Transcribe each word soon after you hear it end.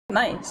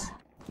Nice.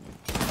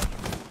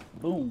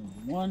 Boom,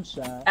 one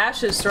shot.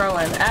 Ash is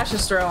throwing. Ash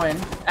is throwing.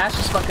 Ash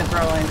is fucking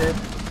throwing, dude.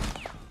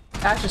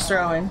 Ash is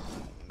throwing.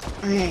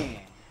 Man.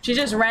 She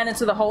just ran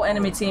into the whole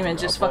enemy team and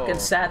just fucking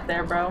sat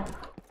there, bro.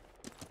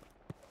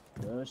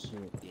 Oh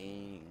shit.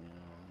 Dang.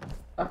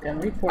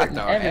 Fucking reporting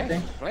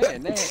everything.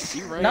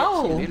 She ran,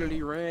 No. She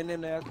literally ran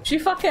in there. She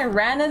fucking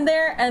ran in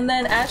there, and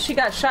then as she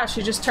got shot,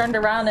 she just turned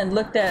around and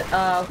looked at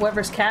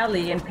whoever's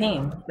Cali in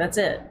pain. That's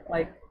it.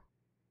 Like,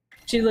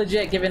 she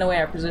legit giving away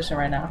our position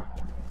right now.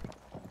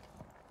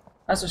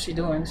 That's what she's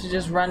doing. She's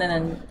just running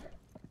and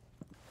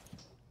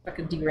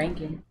fucking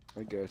deranking.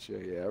 I got you.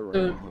 Yeah, I ran.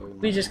 So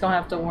we just gonna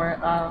have to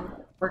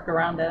work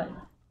around that.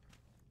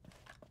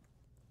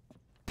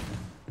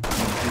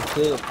 You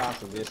could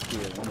possibly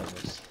kill one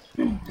of us.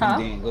 Huh?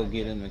 And then go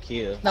get him a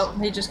kill. Nope,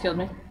 he just killed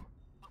me.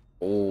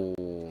 Oh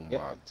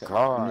my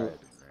god, man.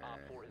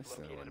 That's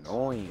so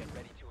annoying.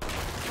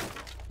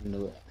 I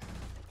knew it.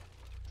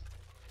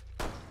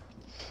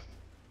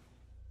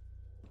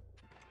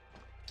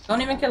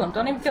 Don't even kill him.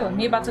 Don't even kill him.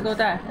 He about to go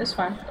die. It's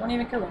fine. Don't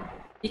even kill him.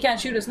 He can't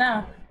shoot us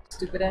now.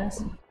 Stupid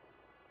ass.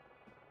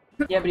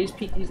 Yeah, but he's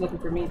peeked. He's looking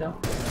for me though.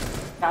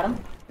 Got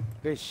him.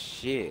 Good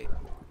shit.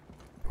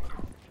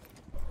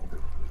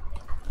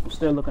 I'm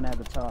still looking at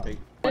the top.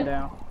 One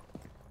down.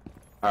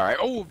 All right.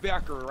 Oh,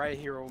 backer right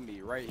here on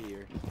me. Right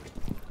here.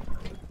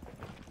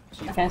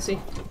 I can't see.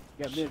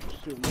 Yeah, bitch,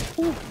 shoot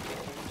me.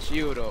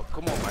 Shield up.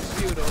 Come on, my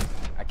shield up.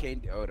 I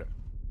can't. Hold up.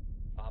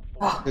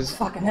 Oh,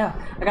 fucking hell.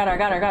 I got her. I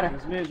got her. I got her.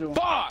 It's visual.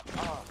 Fuck!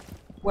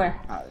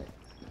 Where? I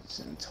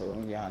told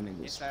him y'all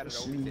niggas. Inside of the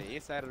OBJ.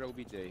 Inside of the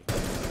OBJ.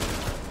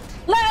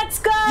 Let's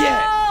go!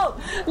 Yeah.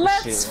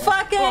 Let's Shit.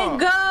 fucking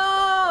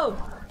go!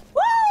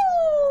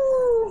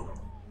 Woo!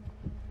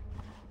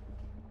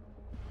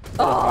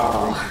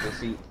 Oh,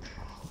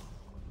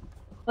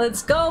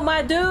 let's go,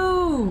 my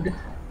dude!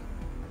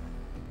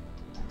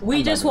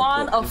 We just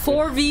won a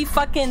 4v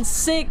fucking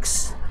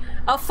 6.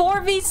 A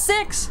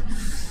 4v6.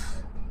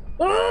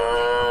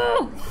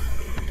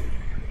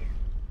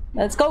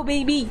 Let's go,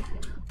 baby.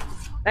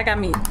 That got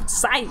me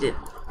excited.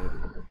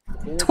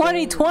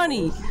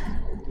 2020.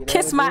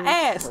 Kiss my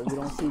ass. So you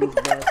don't see this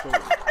bad shit.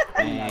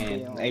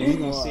 And hey, we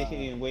gonna sit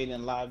here and wait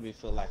in lobby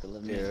for like a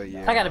little minute.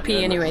 Yeah. I gotta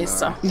pee anyways,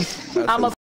 so I'm a